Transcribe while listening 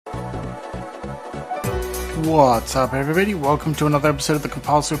What's up, everybody? Welcome to another episode of the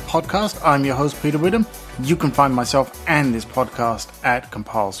Compile Swift podcast. I'm your host, Peter Whittam. You can find myself and this podcast at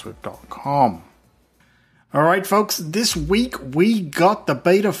compileswift.com. Alright, folks, this week we got the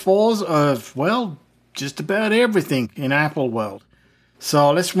beta 4s of, well, just about everything in Apple world.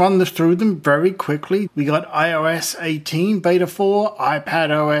 So let's run through them very quickly. We got iOS 18 beta 4,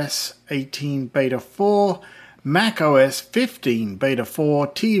 iPadOS 18 beta 4, macOS 15 beta 4,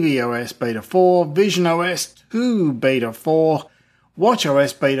 tvOS beta 4, visionOS 2 beta 4,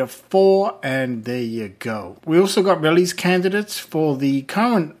 watchOS beta 4, and there you go. We also got release candidates for the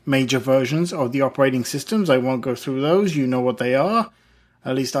current major versions of the operating systems. I won't go through those. You know what they are.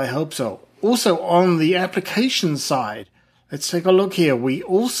 At least I hope so. Also, on the application side, let's take a look here. We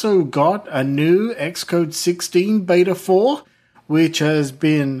also got a new Xcode 16 beta 4, which has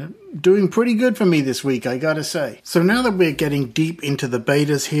been doing pretty good for me this week, I gotta say. So now that we're getting deep into the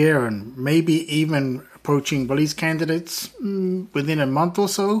betas here and maybe even approaching release candidates within a month or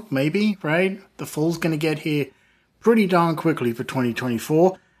so, maybe, right? The fall's gonna get here pretty darn quickly for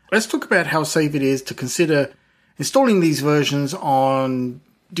 2024. Let's talk about how safe it is to consider installing these versions on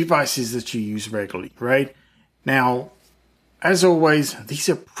devices that you use regularly, right? Now, as always, these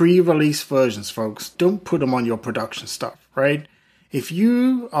are pre-release versions, folks. Don't put them on your production stuff, right? If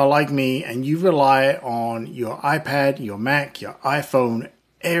you are like me and you rely on your iPad, your Mac, your iPhone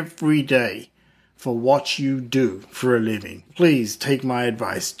every day for what you do for a living, please take my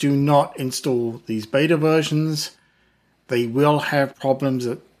advice. Do not install these beta versions. They will have problems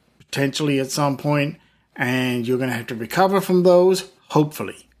potentially at some point, and you're going to have to recover from those,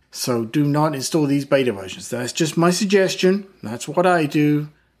 hopefully. So do not install these beta versions. That's just my suggestion. That's what I do.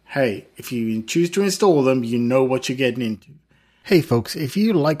 Hey, if you choose to install them, you know what you're getting into. Hey folks, if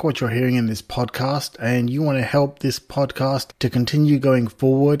you like what you're hearing in this podcast and you want to help this podcast to continue going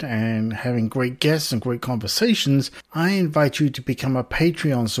forward and having great guests and great conversations, I invite you to become a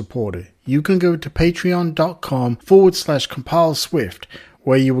Patreon supporter. You can go to patreon.com/compileswift,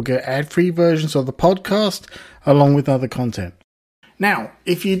 where you will get ad-free versions of the podcast along with other content. Now,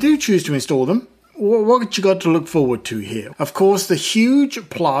 if you do choose to install them, what you got to look forward to here? Of course, the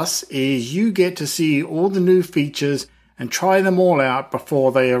huge plus is you get to see all the new features and try them all out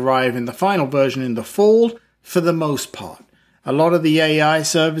before they arrive in the final version in the fall, for the most part. A lot of the AI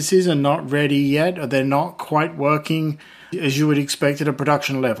services are not ready yet, or they're not quite working as you would expect at a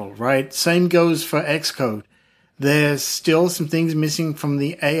production level, right? Same goes for Xcode. There's still some things missing from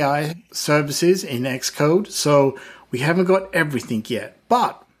the AI services in Xcode, so we haven't got everything yet.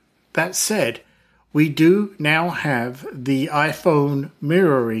 But that said, we do now have the iPhone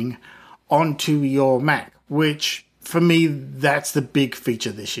mirroring onto your Mac, which for me, that's the big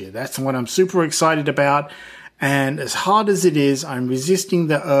feature this year. That's what I'm super excited about. And as hard as it is, I'm resisting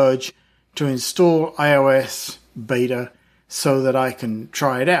the urge to install iOS beta so that I can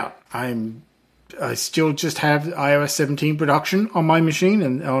try it out. I still just have iOS 17 production on my machine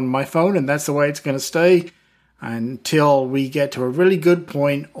and on my phone, and that's the way it's going to stay until we get to a really good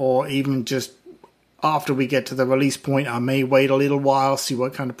point, or even just after we get to the release point. I may wait a little while, see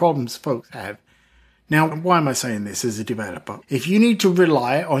what kind of problems folks have. Now, why am I saying this as a developer? If you need to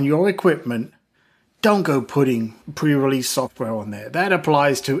rely on your equipment, don't go putting pre-release software on there. That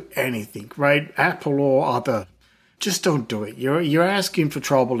applies to anything, right? Apple or other. Just don't do it. You're asking for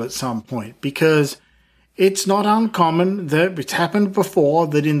trouble at some point, because it's not uncommon that it's happened before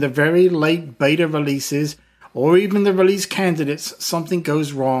that in the very late beta releases or even the release candidates, something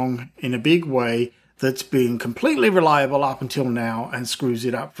goes wrong in a big way that's been completely reliable up until now and screws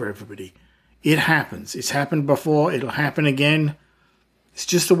it up for everybody. It happens. It's happened before. It'll happen again. It's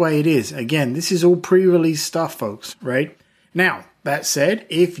just the way it is. Again, this is all pre-release stuff, folks, right? Now, that said,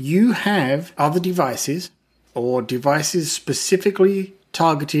 if you have other devices or devices specifically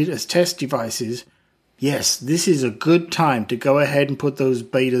targeted as test devices, yes, this is a good time to go ahead and put those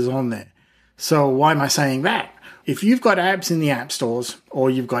betas on there. So why am I saying that? If you've got apps in the app stores, or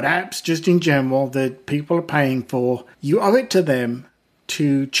you've got apps just in general that people are paying for, you owe it to them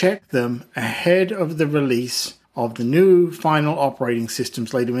to check them ahead of the release of the new final operating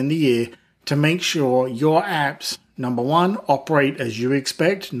systems later in the year to make sure your apps, number one, operate as you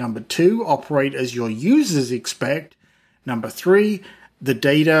expect. Number two, operate as your users expect. Number three, the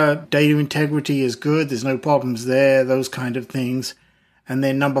data integrity is good. There's no problems there, those kind of things. And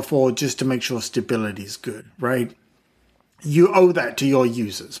then number four, just to make sure stability is good, right? You owe that to your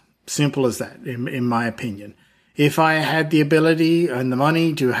users. Simple as that, in my opinion. If I had the ability and the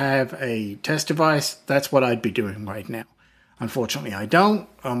money to have a test device, that's what I'd be doing right now. Unfortunately, I don't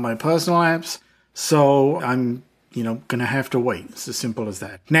on my personal apps, so I'm going to have to wait. It's as simple as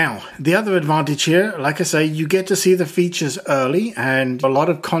that. Now, the other advantage here, like I say, you get to see the features early, and a lot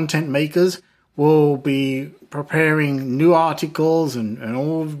of content makers will be preparing new articles and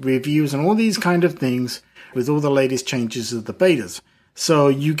all reviews and all these kind of things with all the latest changes of the betas. So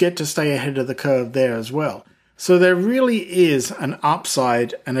you get to stay ahead of the curve there as well. So there really is an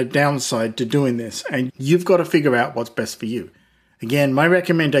upside and a downside to doing this, and you've got to figure out what's best for you. Again, my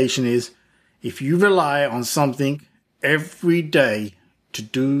recommendation is if you rely on something every day to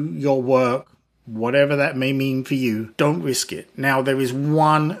do your work, whatever that may mean for you, don't risk it. Now, there is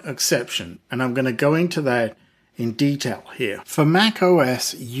one exception, and I'm going to go into that in detail here. For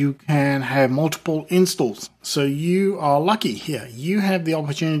macOS, you can have multiple installs. So you are lucky here. You have the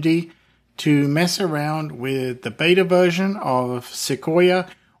opportunity to mess around with the beta version of Sequoia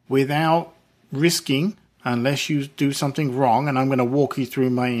without risking, unless you do something wrong, and I'm going to walk you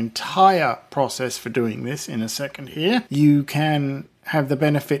through my entire process for doing this in a second here. You can have the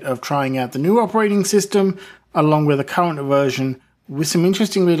benefit of trying out the new operating system along with the current version with some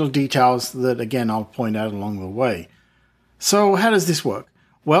interesting little details that, again, I'll point out along the way. So how does this work?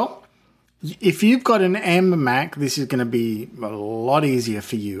 Well, if you've got an M Mac, this is going to be a lot easier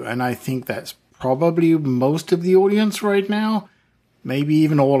for you, and I think that's probably most of the audience right now, maybe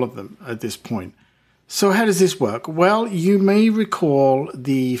even all of them at this point. So how does this work? Well, you may recall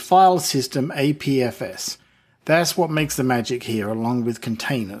the file system APFS. That's what makes the magic here, along with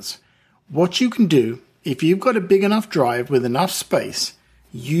containers. What you can do, if you've got a big enough drive with enough space,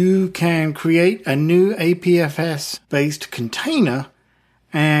 you can create a new APFS-based container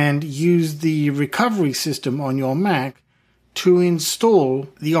and use the recovery system on your Mac to install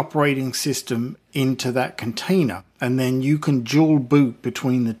the operating system into that container. And then you can dual boot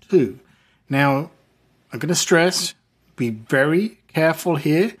between the two. Now, I'm going to stress, be very careful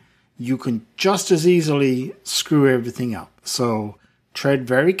here. You can just as easily screw everything up. So tread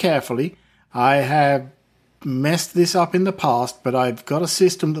very carefully. I have messed this up in the past, but I've got a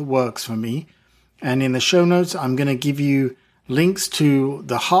system that works for me. And in the show notes, I'm going to give you links to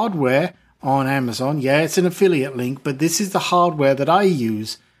the hardware on Amazon. Yeah, it's an affiliate link, but this is the hardware that I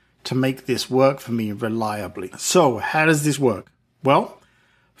use to make this work for me reliably. So how does this work? Well,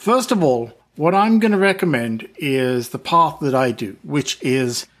 first of all, what I'm going to recommend is the path that I do, which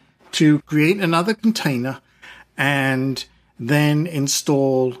is to create another container and then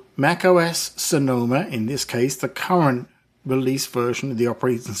install macOS Sonoma, in this case, the current release version of the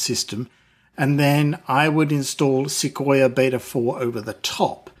operating system, and then I would install Sequoia Beta 4 over the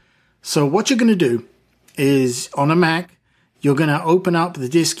top. So what you're going to do is, on a Mac, you're going to open up the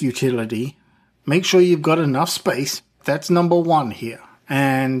disk utility, make sure you've got enough space, that's number one here,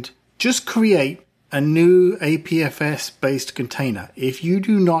 and just create a new APFS-based container. If you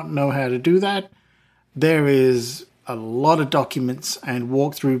do not know how to do that, there is a lot of documents and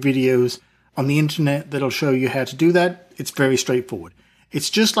walkthrough videos on the internet that'll show you how to do that. It's very straightforward. It's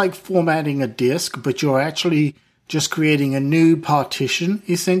just like formatting a disk, but you're actually just creating a new partition,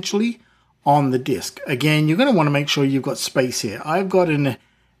 essentially, on the disk. Again, you're going to want to make sure you've got space here. I've got an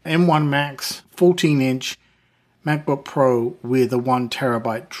M1 Max 14-inch MacBook Pro with a 1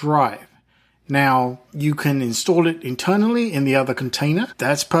 terabyte drive. Now, you can install it internally in the other container.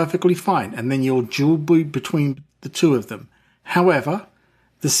 That's perfectly fine. And then you'll dual boot between the two of them. However,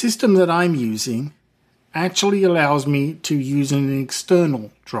 the system that I'm using actually allows me to use an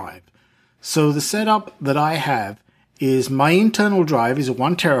external drive. So the setup that I have is my internal drive is a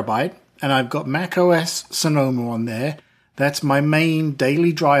 1 terabyte, and I've got macOS Sonoma on there. That's my main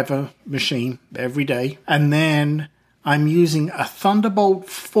daily driver machine every day. And then I'm using a Thunderbolt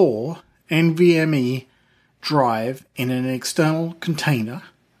 4 NVMe drive in an external container,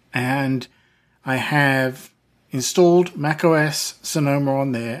 and I have installed macOS Sonoma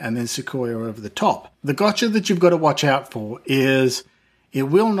on there and then Sequoia over the top. The gotcha that you've got to watch out for is it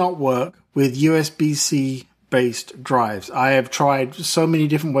will not work with USB-C based drives. I have tried so many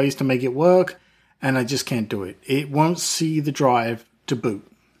different ways to make it work, and I just can't do it. It won't see the drive to boot.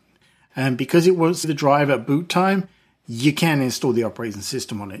 And because it won't see the drive at boot time, you can install the operating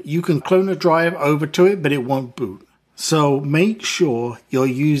system on it. You can clone a drive over to it, but it won't boot. So make sure you're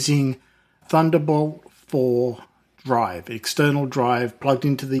using Thunderbolt 4 drive, external drive plugged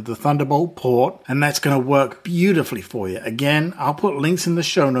into the Thunderbolt port, and that's going to work beautifully for you. Again, I'll put links in the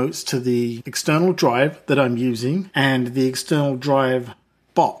show notes to the external drive that I'm using and the external drive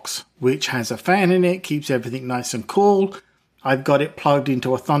box, which has a fan in it, keeps everything nice and cool. I've got it plugged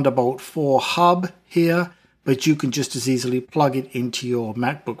into a Thunderbolt 4 hub here, but you can just as easily plug it into your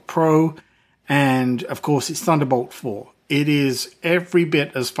MacBook Pro. And of course, it's Thunderbolt 4. It is every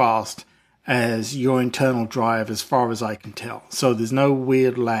bit as fast as your internal drive as far as I can tell. So there's no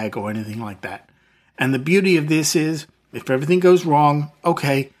weird lag or anything like that. And the beauty of this is, if everything goes wrong,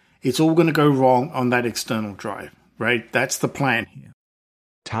 okay, it's all going to go wrong on that external drive, right? That's the plan here.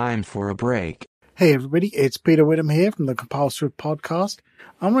 Time for a break. Hey everybody, it's Peter Whittam here from the Compulsive Podcast.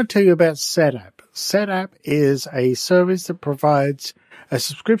 I'm going to tell you about SetApp. SetApp is a service that provides a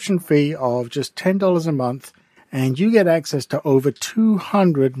subscription fee of just $10 a month, and you get access to over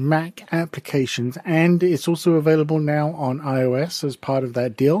 200 Mac applications, and it's also available now on iOS as part of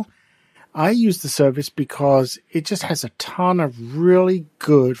that deal. I use the service because it just has a ton of really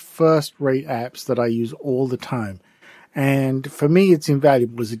good first-rate apps that I use all the time. And for me, it's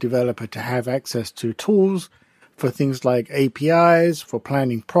invaluable as a developer to have access to tools for things like APIs, for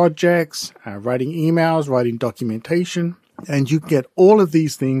planning projects, writing emails, writing documentation. And you can get all of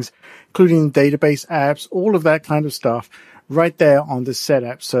these things, including database apps, all of that kind of stuff, right there on the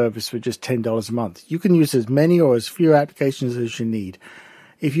SetApp service for just $10 a month. You can use as many or as few applications as you need.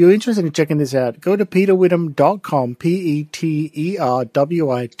 If you're interested in checking this out, go to peterwhittam.com,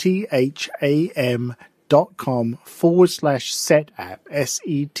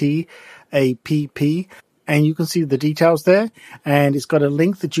 peterwhitham.com/SetApp, SETAPP, and you can see the details there, and it's got a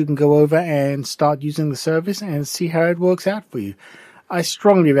link that you can go over and start using the service and see how it works out for you. I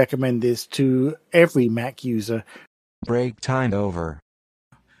strongly recommend this to every Mac user. Break time over.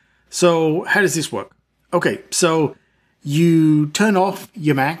 So how does this work? Okay, so you turn off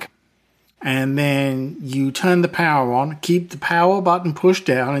your Mac, and then you turn the power on, keep the power button pushed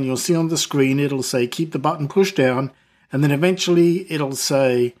down, and you'll see on the screen it'll say keep the button pushed down, and then eventually it'll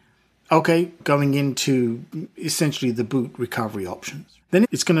say, okay, going into essentially the boot recovery options. Then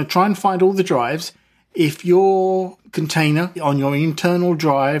it's going to try and find all the drives. If your container on your internal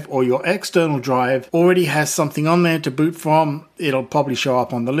drive or your external drive already has something on there to boot from, it'll probably show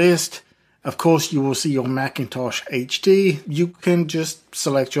up on the list. Of course, you will see your Macintosh HD. You can just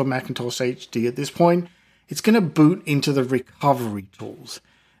select your Macintosh HD at this point. It's going to boot into the recovery tools.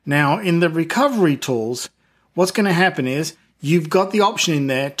 Now, in the recovery tools, what's going to happen is you've got the option in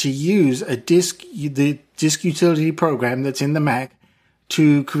there to use the disk utility program that's in the Mac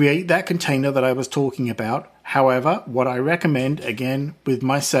to create that container that I was talking about. However, what I recommend, again, with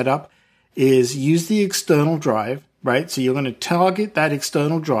my setup, is use the external drive, right? So you're going to target that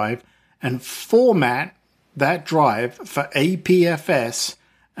external drive and format that drive for APFS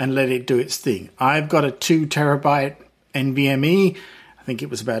and let it do its thing. I've got a 2 terabyte NVMe. I think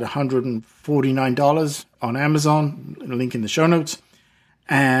it was about $149 on Amazon. A link in the show notes.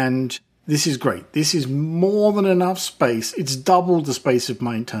 And this is great. This is more than enough space. It's double the space of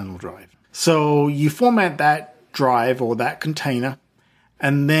my internal drive. So you format that drive or that container,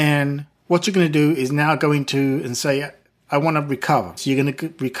 and then what you're going to do is now go into and say, I want to recover. So you're going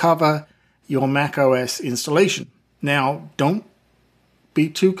to recover your macOS installation. Now, don't be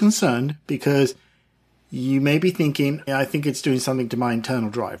too concerned, because you may be thinking, I think it's doing something to my internal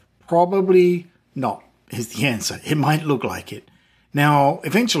drive. Probably not, is the answer. It might look like it. Now,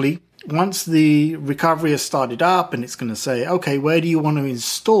 eventually, once the recovery has started up and it's going to say, okay, where do you want to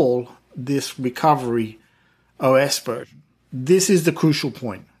install this recovery OS version? This is the crucial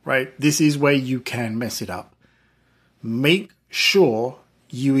point, right? This is where you can mess it up. Make sure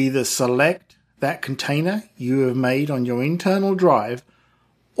you either select that container you have made on your internal drive,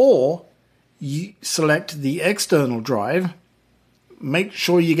 or you select the external drive. Make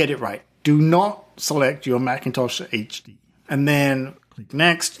sure you get it right. Do not select your Macintosh HD. And then click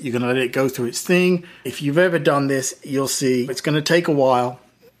next. You're going to let it go through its thing. If you've ever done this, you'll see it's going to take a while,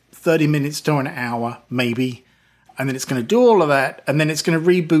 30 minutes to an hour, maybe. And then it's going to do all of that, and then it's going to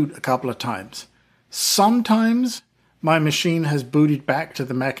reboot a couple of times. Sometimes my machine has booted back to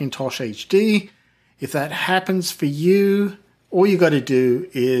the Macintosh HD. If that happens for you, all you got to do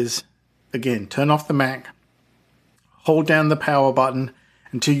is, again, turn off the Mac, hold down the power button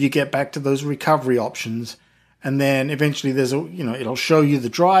until you get back to those recovery options, and then eventually it'll show you the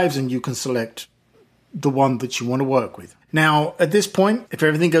drives, and you can select the one that you want to work with. Now, at this point, if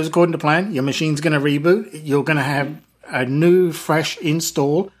everything goes according to plan, your machine's going to reboot. You're going to have a new, fresh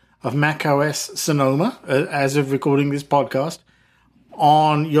install of macOS Sonoma, as of recording this podcast,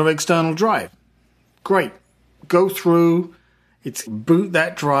 on your external drive. Great. Go through, boot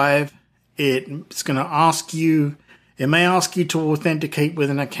that drive. It's going to ask you, it may ask you to authenticate with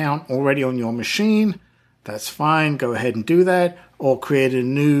an account already on your machine. That's fine. Go ahead and do that, or create a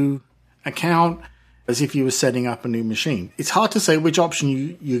new account as if you were setting up a new machine. It's hard to say which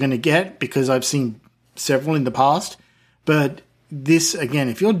option you're going to get, because I've seen several in the past, but this, again,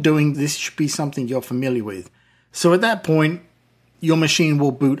 if you're doing this, should be something you're familiar with. So at that point, your machine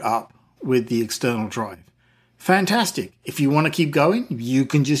will boot up with the external drive. Fantastic. If you want to keep going, you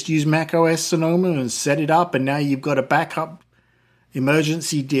can just use macOS Sonoma and set it up, and now you've got a backup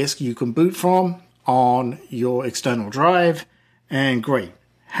emergency disk you can boot from on your external drive, and great.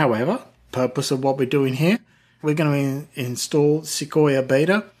 However, purpose of what we're doing here, we're going to install Sequoia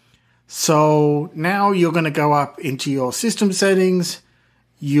Beta. So now you're going to go up into your system settings.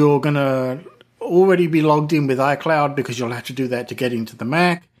 You're going to already be logged in with iCloud because you'll have to do that to get into the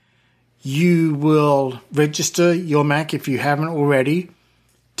Mac. You will register your Mac if you haven't already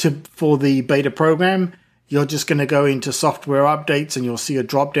for the beta program. You're just going to go into software updates and you'll see a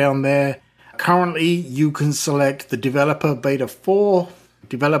drop down there. Currently, you can select the developer beta 4,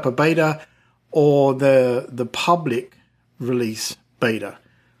 developer beta, or the public release beta,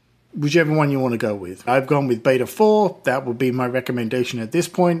 whichever one you want to go with. I've gone with beta 4. That would be my recommendation at this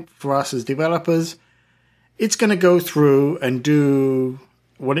point for us as developers. It's going to go through and do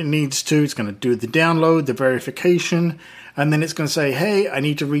what it needs to. It's going to do the download, the verification, and then it's going to say, hey, I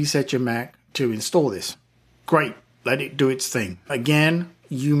need to reset your Mac to install this. Great. Let it do its thing. Again,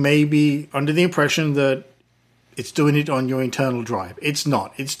 you may be under the impression that it's doing it on your internal drive. It's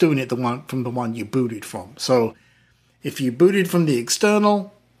not. It's doing it from the one you booted from. So if you booted from the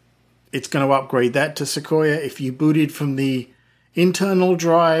external, it's going to upgrade that to Sequoia. If you booted from the internal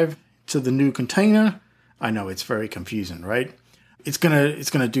drive to the new container, I know it's very confusing, right? It's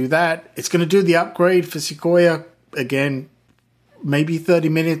gonna do that. It's gonna do the upgrade for Sequoia. Again, maybe 30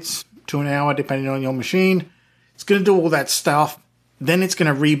 minutes to an hour, depending on your machine. It's gonna do all that stuff. Then it's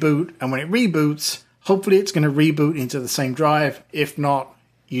gonna reboot, and when it reboots, hopefully it's gonna reboot into the same drive. If not,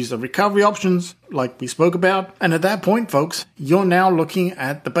 use the recovery options like we spoke about. And at that point, folks, you're now looking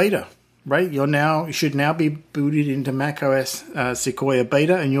at the beta, right? You should now be booted into macOS Sequoia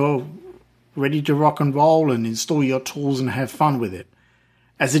Beta, and you're ready to rock and roll and install your tools and have fun with it.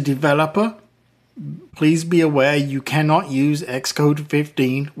 As a developer, please be aware you cannot use Xcode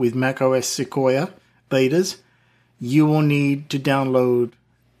 15 with macOS Sequoia betas. You will need to download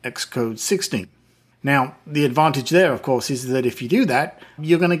Xcode 16. Now, the advantage there, of course, is that if you do that,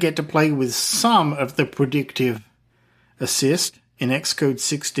 you're going to get to play with some of the predictive assist in Xcode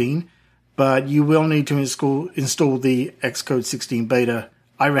 16, but you will need to install the Xcode 16 beta.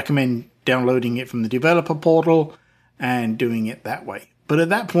 I recommend downloading it from the developer portal and doing it that way. But at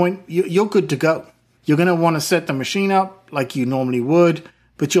that point, you're good to go. You're going to want to set the machine up like you normally would,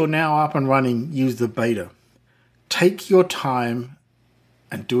 but you're now up and running. Use the beta. Take your time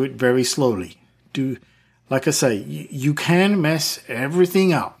and do it very slowly. Like I say, you can mess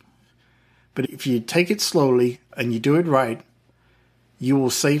everything up, but if you take it slowly and you do it right, you will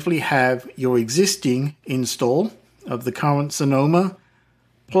safely have your existing install of the current Sonoma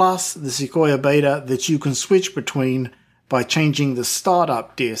plus the Sequoia Beta that you can switch between by changing the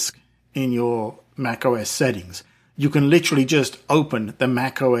startup disk in your macOS settings. You can literally just open the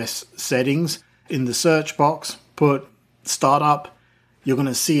macOS settings in the search box, put startup. You're going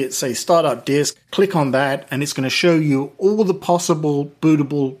to see it say startup disk. Click on that, and it's going to show you all the possible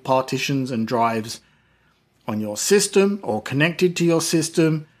bootable partitions and drives on your system or connected to your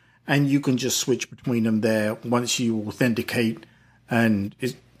system, and you can just switch between them there once you authenticate and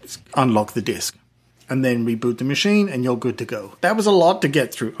unlock the disk, and then reboot the machine, and you're good to go. That was a lot to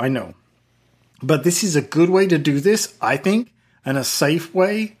get through, I know. But this is a good way to do this, I think, and a safe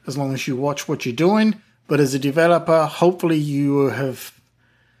way, as long as you watch what you're doing. But as a developer, hopefully you have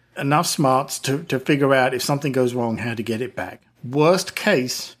enough smarts to figure out if something goes wrong, how to get it back. Worst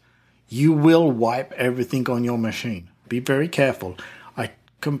case, you will wipe everything on your machine. Be very careful. I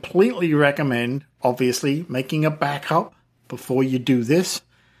completely recommend, obviously, making a backup before you do this.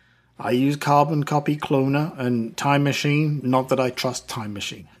 I use Carbon Copy Cloner and Time Machine. Not that I trust Time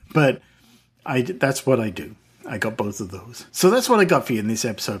Machine, but that's what I do. I got both of those. So that's what I got for you in this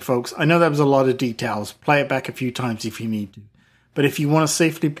episode, folks. I know that was a lot of details. Play it back a few times if you need to. But if you want to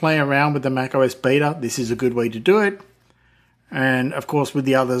safely play around with the macOS beta, this is a good way to do it. And of course, with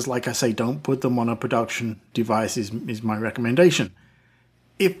the others, like I say, don't put them on a production device is my recommendation.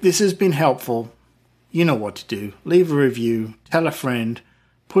 If this has been helpful, you know what to do. Leave a review, tell a friend,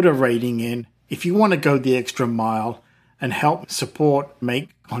 put a rating in. If you want to go the extra mile and help support, make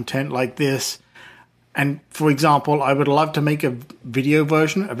content like this, and for example, I would love to make a video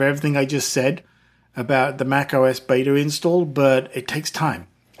version of everything I just said about the macOS beta install, but it takes time.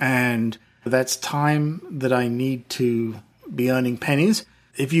 And that's time that I need to be earning pennies.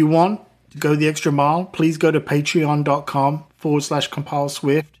 If you want to go the extra mile, please go to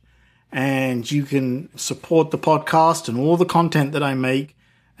patreon.com/CompileSwift, and you can support the podcast and all the content that I make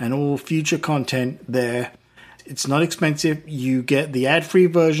and all future content there. It's not expensive. You get the ad-free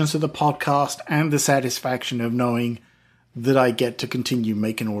versions of the podcast and the satisfaction of knowing that I get to continue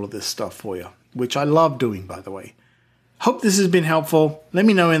making all of this stuff for you, which I love doing, by the way. Hope this has been helpful. Let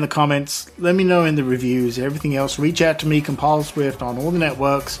me know in the comments. Let me know in the reviews. Everything else, reach out to me, Compile Swift, on all the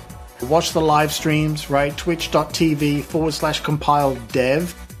networks. Watch the live streams, right?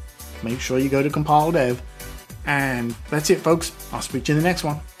 Twitch.tv/CompileDev. Make sure you go to CompileDev. And that's it, folks. I'll speak to you in the next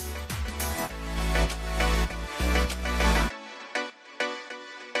one.